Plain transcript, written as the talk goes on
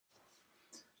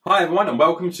Hi everyone and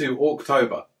welcome to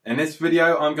Orktober. In this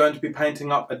video I'm going to be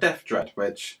painting up a Deff Dread,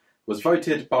 which was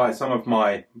voted by some of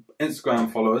my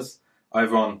Instagram followers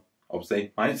over on,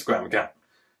 obviously, my Instagram account.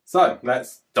 So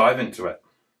let's dive into it.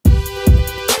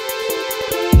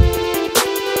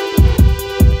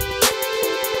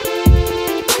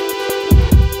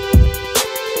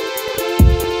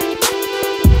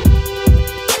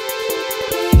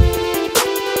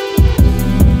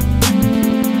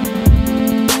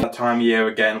 Time of year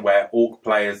again where Orc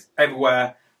players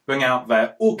everywhere bring out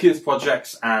their orkiest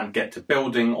projects and get to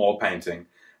building or painting,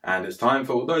 and it's time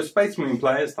for all those Space Marine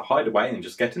players to hide away and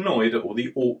just get annoyed at all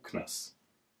the Orcness.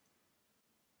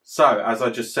 So, as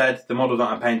I just said, the model that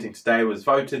I'm painting today was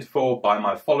voted for by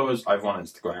my followers over on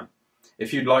Instagram.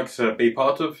 If you'd like to be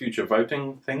part of future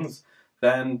voting things,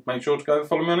 then make sure to go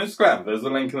follow me on Instagram. There's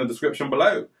a link in the description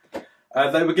below.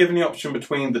 They were given the option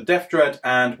between the Deff Dread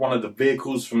and one of the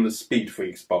vehicles from the Speed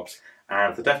Freaks box,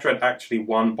 and the Deff Dread actually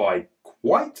won by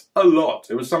quite a lot.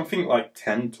 It was something like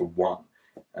 10 to 1.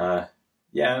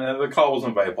 Yeah, the car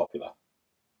wasn't very popular.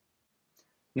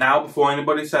 Now, before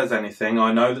anybody says anything,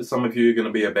 I know that some of you are going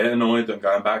to be a bit annoyed that I'm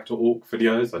going back to Orc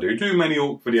videos. I do too many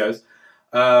Orc videos.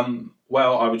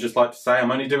 Well, I would just like to say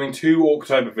I'm only doing 2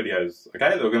 Orktober videos,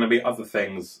 okay? There are going to be other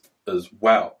things as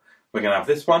well. We're going to have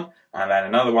this one, and then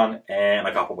another one in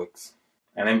a couple of weeks.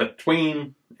 And in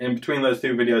between those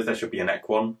 2 videos, there should be an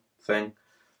Equon thing,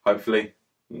 hopefully,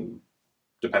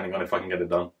 depending on if I can get it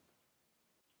done.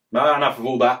 But enough of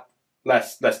all that.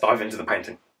 Let's dive into the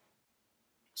painting.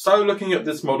 So, looking at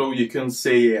this model, you can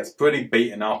see it's pretty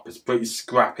beaten up, it's pretty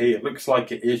scrappy. It looks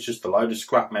like it is just a load of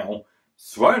scrap metal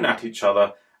thrown at each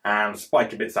other and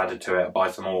spiky bits added to it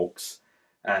by some orcs.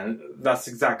 And that's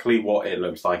exactly what it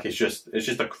looks like. It's just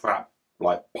a crap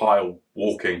pile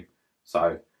walking.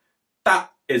 So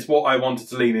that is what I wanted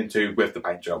to lean into with the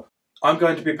paint job. I'm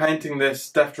going to be painting this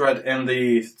Deff Dread in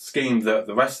the scheme that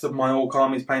the rest of my Orc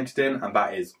army is painted in, and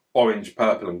that is orange,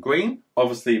 purple and green.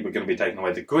 Obviously we're going to be taking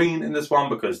away the green in this one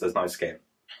because there's no skin.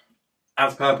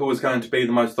 As purple is going to be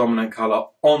the most dominant colour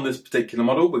on this particular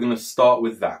model, we're going to start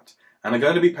with that. And I'm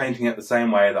going to be painting it the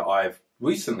same way that I've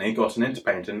recently gotten into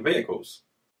painting vehicles.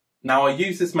 Now, I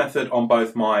use this method on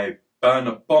both my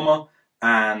burner bomber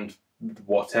and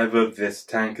whatever this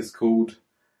tank is called.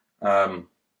 A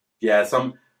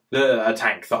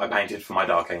tank that I painted for my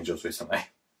Dark Angels recently.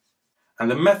 And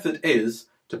the method is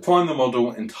to prime the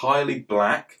model entirely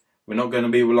black. We're not going to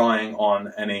be relying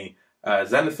on any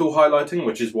zenithal highlighting,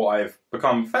 which is what I've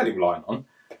become fairly reliant on.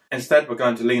 Instead, we're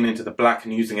going to lean into the black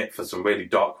and using it for some really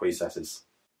dark recesses.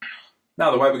 Now,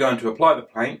 the way we're going to apply the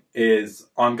paint is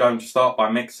I'm going to start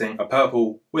by mixing a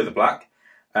purple with a black,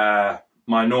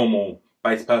 my normal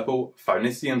base purple,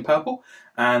 Phoenician purple,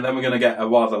 and then we're going to get a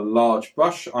rather large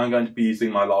brush. I'm going to be using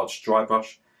my large dry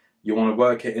brush. You want to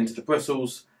work it into the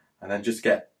bristles and then just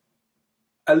get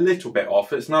a little bit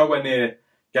off. It's nowhere near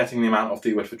getting the amount off that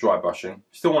you would for dry brushing. You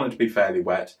still want it to be fairly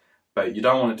wet, but you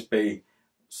don't want it to be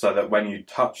so that when you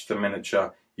touch the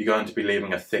miniature, you're going to be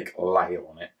leaving a thick layer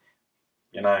on it.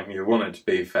 You know, you want it to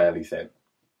be fairly thin.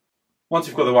 Once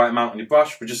you've got the right amount on your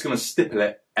brush, we're just going to stipple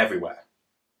it everywhere.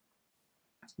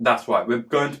 That's right, we're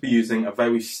going to be using a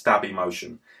very stabby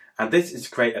motion. And this is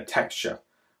to create a texture.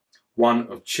 One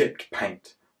of chipped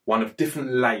paint. One of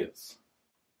different layers.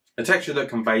 A texture that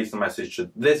conveys the message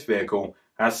that this vehicle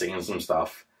has seen some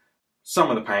stuff. Some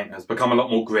of the paint has become a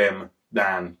lot more grim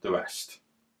than the rest.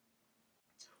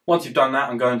 Once you've done that,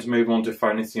 I'm going to move on to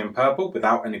Phoenician purple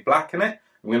without any black in it.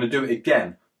 I'm going to do it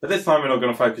again, but this time we're not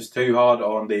going to focus too hard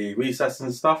on the recesses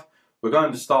and stuff. We're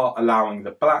going to start allowing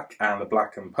the black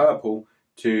and purple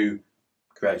to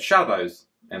create shadows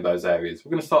in those areas. We're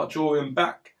going to start drawing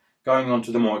back, going on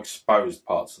to the more exposed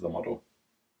parts of the model.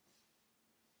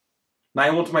 Now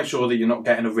you want to make sure that you're not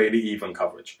getting a really even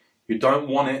coverage. You don't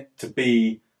want it to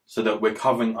be so that we're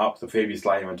covering up the previous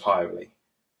layer entirely.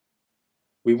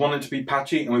 We want it to be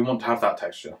patchy and we want to have that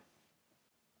texture.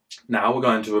 Now we're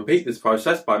going to repeat this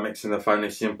process by mixing the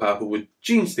Phoenician purple with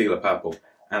Genestealer purple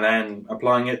and then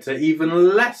applying it to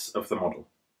even less of the model.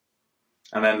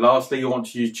 And then lastly you want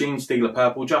to use Genestealer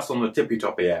purple just on the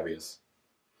tippy-toppy areas.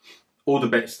 All the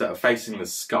bits that are facing the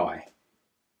sky.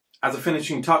 As a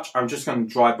finishing touch, I'm just going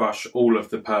to dry brush all of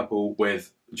the purple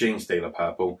with Genestealer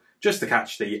purple just to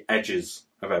catch the edges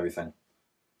of everything.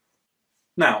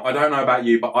 Now, I don't know about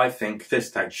you, but I think this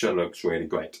texture looks really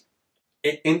great.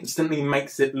 It instantly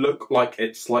makes it look like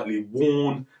it's slightly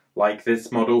worn, like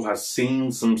this model has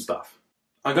seen some stuff.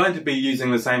 I'm going to be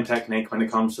using the same technique when it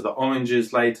comes to the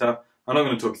oranges later. I'm not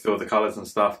going to talk you through all the colours and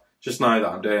stuff. Just know that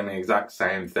I'm doing the exact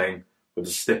same thing with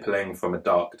the stippling from a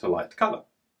dark to light colour.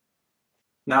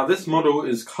 Now this model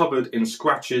is covered in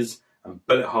scratches and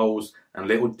bullet holes and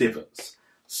little divots.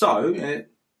 So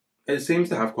it seems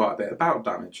to have quite a bit of battle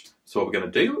damage. So what we're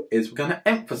going to do is we're going to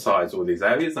emphasise all these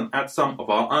areas and add some of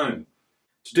our own.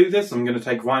 To do this, I'm going to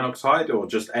take Rhinoxide or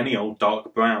just any old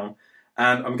dark brown,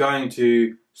 and I'm going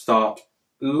to start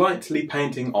lightly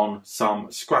painting on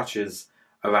some scratches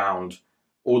around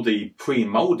all the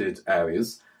pre-moulded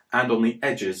areas and on the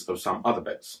edges of some other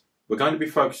bits. We're going to be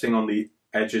focusing on the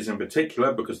edges in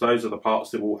particular because those are the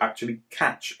parts that will actually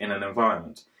catch in an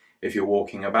environment. If you're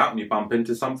walking about and you bump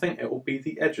into something, it will be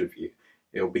the edge of you.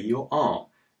 It will be your arm.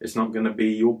 It's not going to be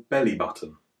your belly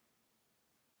button.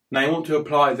 Now you want to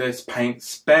apply this paint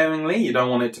sparingly. You don't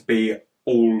want it to be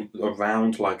all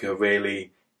around like a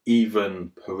really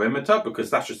even perimeter because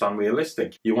that's just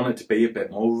unrealistic. You want it to be a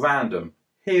bit more random,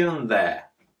 here and there.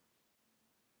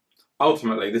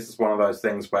 Ultimately, this is one of those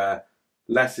things where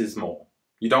less is more.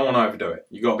 You don't want to overdo it.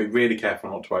 You've got to be really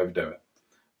careful not to overdo it.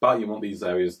 But you want these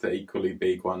areas to equally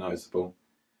be quite noticeable.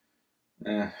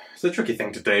 It's a tricky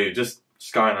thing to do. Just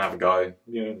go and have a go.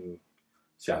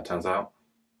 See how it turns out.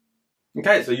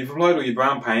 Okay, so you've applied all your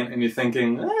brown paint and you're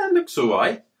thinking, it looks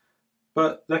alright.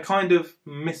 But they're kind of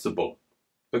missable.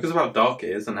 Because of how dark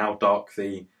it is and how dark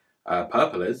the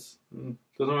purple is, it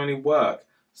doesn't really work.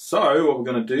 So what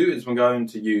we're going to do is we're going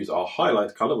to use our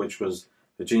highlight colour, which was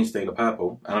the Genestealer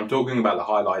purple. And I'm talking about the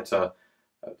highlighter.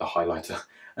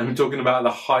 And I'm talking about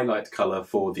the highlight colour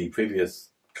for the previous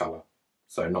colour.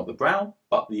 So not the brown,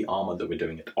 but the armour that we're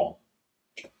doing it on.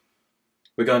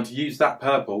 We're going to use that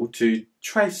purple to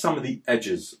trace some of the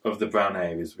edges of the brown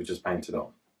areas we just painted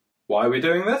on. Why are we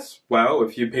doing this? Well,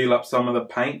 if you peel up some of the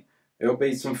paint, it'll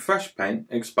be some fresh paint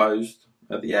exposed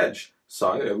at the edge.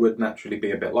 So it would naturally be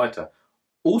a bit lighter.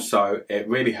 Also, it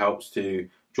really helps to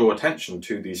draw attention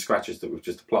to these scratches that we've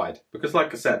just applied. Because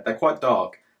like I said, they're quite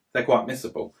dark, they're quite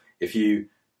missable. If you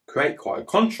create quite a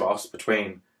contrast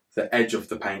between the edge of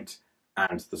the paint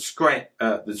and the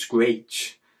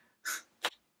scratch.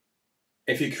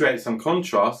 If you create some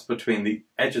contrast between the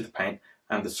edge of the paint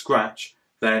and the scratch,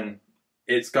 then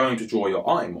it's going to draw your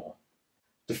eye more.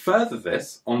 To further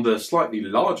this, on the slightly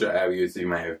larger areas you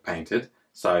may have painted,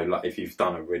 so like if you've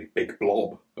done a really big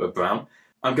blob of brown,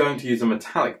 I'm going to use a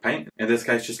metallic paint, in this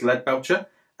case just lead belcher,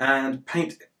 and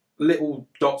paint little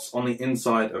dots on the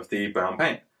inside of the brown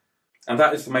paint. And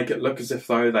that is to make it look as if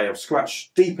though they have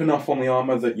scratched deep enough on the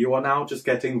armour that you are now just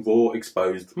getting raw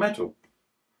exposed metal.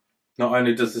 Not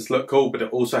only does this look cool, but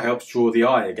it also helps draw the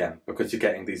eye again, because you're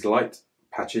getting these light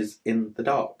patches in the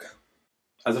dark.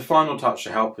 As a final touch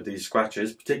to help with these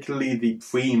scratches, particularly the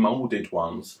pre-moulded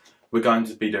ones, we're going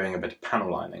to be doing a bit of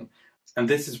panel lining. And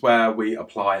this is where we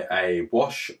apply a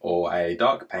wash or a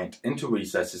dark paint into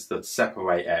recesses that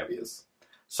separate areas,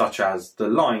 such as the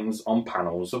lines on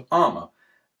panels of armour.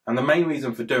 And the main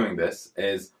reason for doing this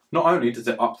is not only does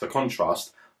it up the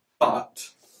contrast,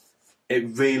 but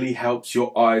it really helps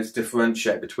your eyes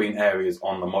differentiate between areas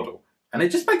on the model. And it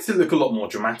just makes it look a lot more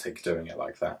dramatic doing it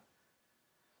like that.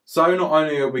 So not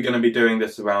only are we going to be doing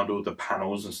this around all the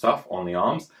panels and stuff on the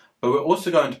arms, but we're also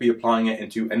going to be applying it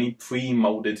into any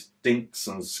pre-moulded dinks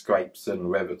and scrapes and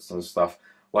rivets and stuff,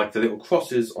 like the little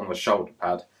crosses on the shoulder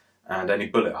pad and any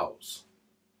bullet holes.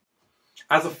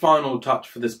 As a final touch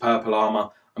for this purple armour,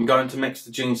 I'm going to mix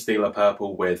the Genestealer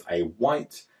purple with a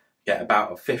white, get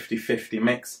about a 50-50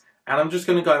 mix, and I'm just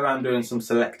going to go around doing some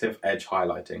selective edge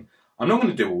highlighting. I'm not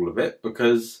going to do all of it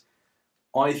because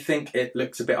I think it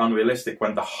looks a bit unrealistic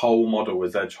when the whole model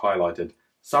is edge highlighted.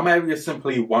 Some areas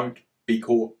simply won't be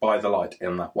caught by the light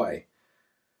in that way.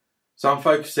 So I'm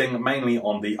focusing mainly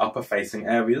on the upper facing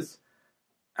areas,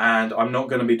 and I'm not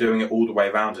going to be doing it all the way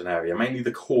around an area, mainly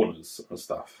the corners and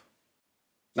stuff.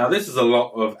 Now this is a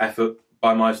lot of effort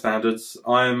by my standards.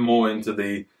 I'm more into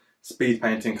the speed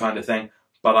painting kind of thing,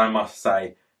 but I must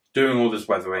say, doing all this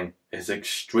weathering is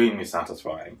extremely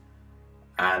satisfying,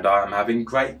 and I'm having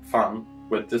great fun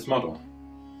with this model.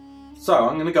 So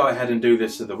I'm going to go ahead and do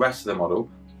this to the rest of the model,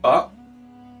 but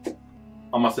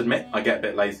I must admit I get a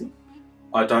bit lazy.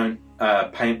 I don't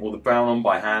paint all the brown on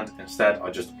by hand, instead I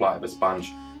just apply it with a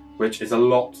sponge, which is a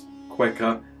lot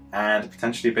quicker and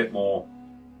potentially a bit more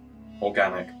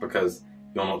organic because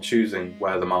you're not choosing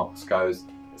where the marks goes.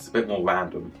 It's a bit more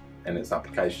random in its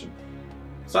application.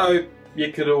 So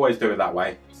you could always do it that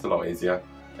way, it's a lot easier.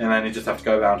 And then you just have to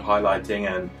go around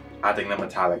highlighting and adding the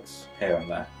metallics here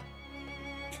and there.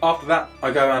 After that,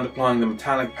 I go around applying the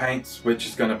metallic paints, which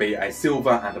is going to be a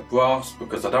silver and a brass,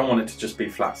 because I don't want it to just be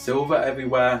flat silver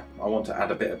everywhere. I want to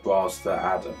add a bit of brass to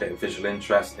add a bit of visual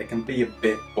interest. It can be a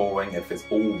bit boring if it's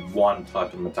all one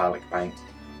type of metallic paint.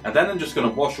 And then I'm just going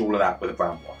to wash all of that with a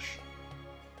brown wash.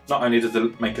 Not only does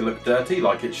it make it look dirty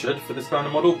like it should for this kind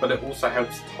of model, but it also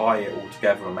helps tie it all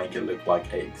together and make it look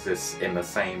like it exists in the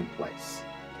same place.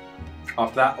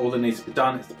 After that, all that needs to be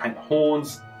done is to paint the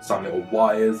horns, some little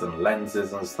wires and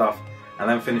lenses and stuff, and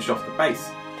then finish off the base.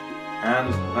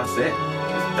 And that's it,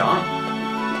 it's done.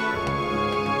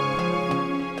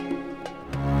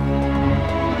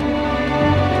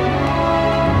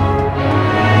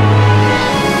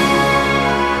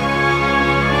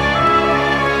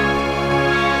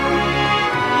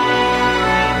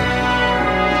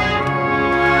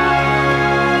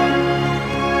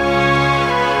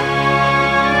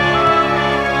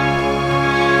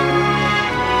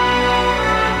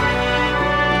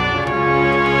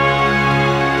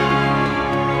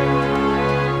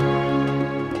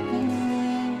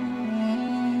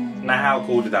 Now how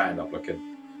cool did that end up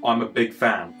looking? I'm a big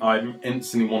fan. I'm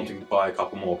instantly wanting to buy a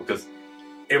couple more because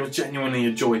it was genuinely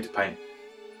a joy to paint.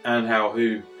 And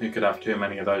who could have too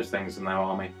many of those things in their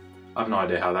army? I have no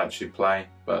idea how that should play,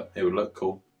 but it would look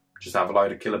cool. Just have a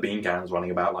load of killer bean cans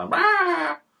running about like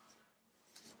Rah!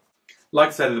 Like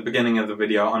I said at the beginning of the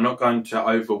video, I'm not going to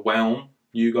overwhelm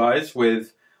you guys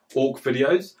with orc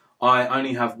videos. I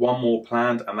only have one more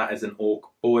planned, and that is an orc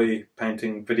boy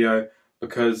painting video,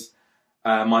 because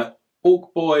my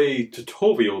Orc Boy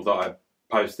tutorial that I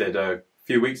posted a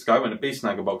few weeks ago when the Beast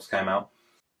Snagger box came out,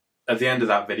 at the end of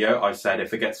that video I said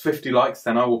if it gets 50 likes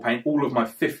then I will paint all of my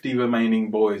 50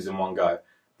 remaining boys in one go.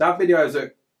 That video is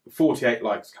at 48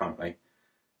 likes currently.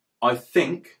 I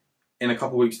think in a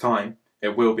couple of weeks time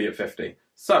it will be at 50.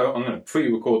 So I'm going to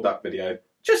pre-record that video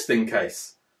just in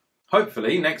case.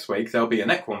 Hopefully next week there'll be a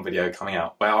Necron video coming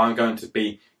out where I'm going to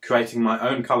be creating my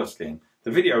own colour scheme. The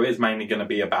video is mainly going to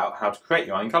be about how to create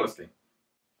your own colour scheme.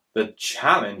 The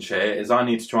challenge here is I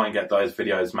need to try and get those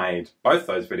videos made, both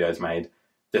those videos made,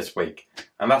 this week.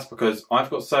 And that's because I've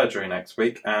got surgery next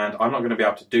week and I'm not going to be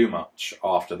able to do much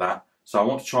after that. So I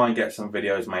want to try and get some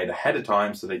videos made ahead of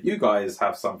time so that you guys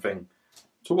have something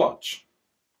to watch.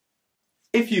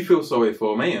 If you feel sorry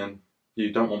for me and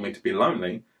you don't want me to be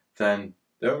lonely, then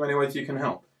there are many ways you can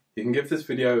help. You can give this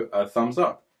video a thumbs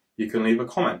up. You can leave a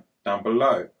comment down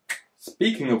below.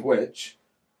 Speaking of which,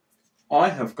 I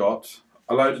have got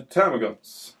a load of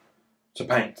termagants to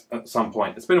paint at some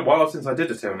point. It's been a while since I did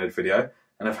a Tyranid video,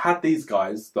 and I've had these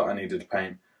guys that I needed to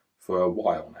paint for a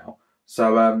while now.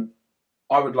 So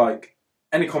I would like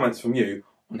any comments from you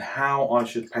on how I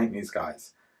should paint these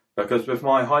guys. Because with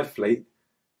my Hive Fleet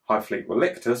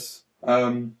Relictus,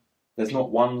 there's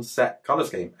not one set colour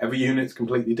scheme. Every unit's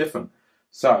completely different.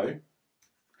 So,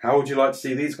 how would you like to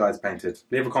see these guys painted?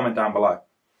 Leave a comment down below.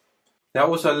 There are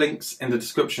also links in the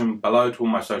description below to all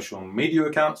my social media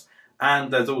accounts, and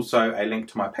there's also a link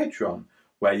to my Patreon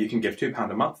where you can give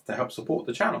 £2 a month to help support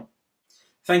the channel.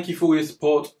 Thank you for all your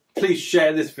support. Please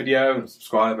share this video and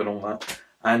subscribe and all that.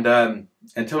 And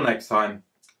until next time,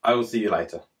 I will see you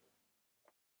later.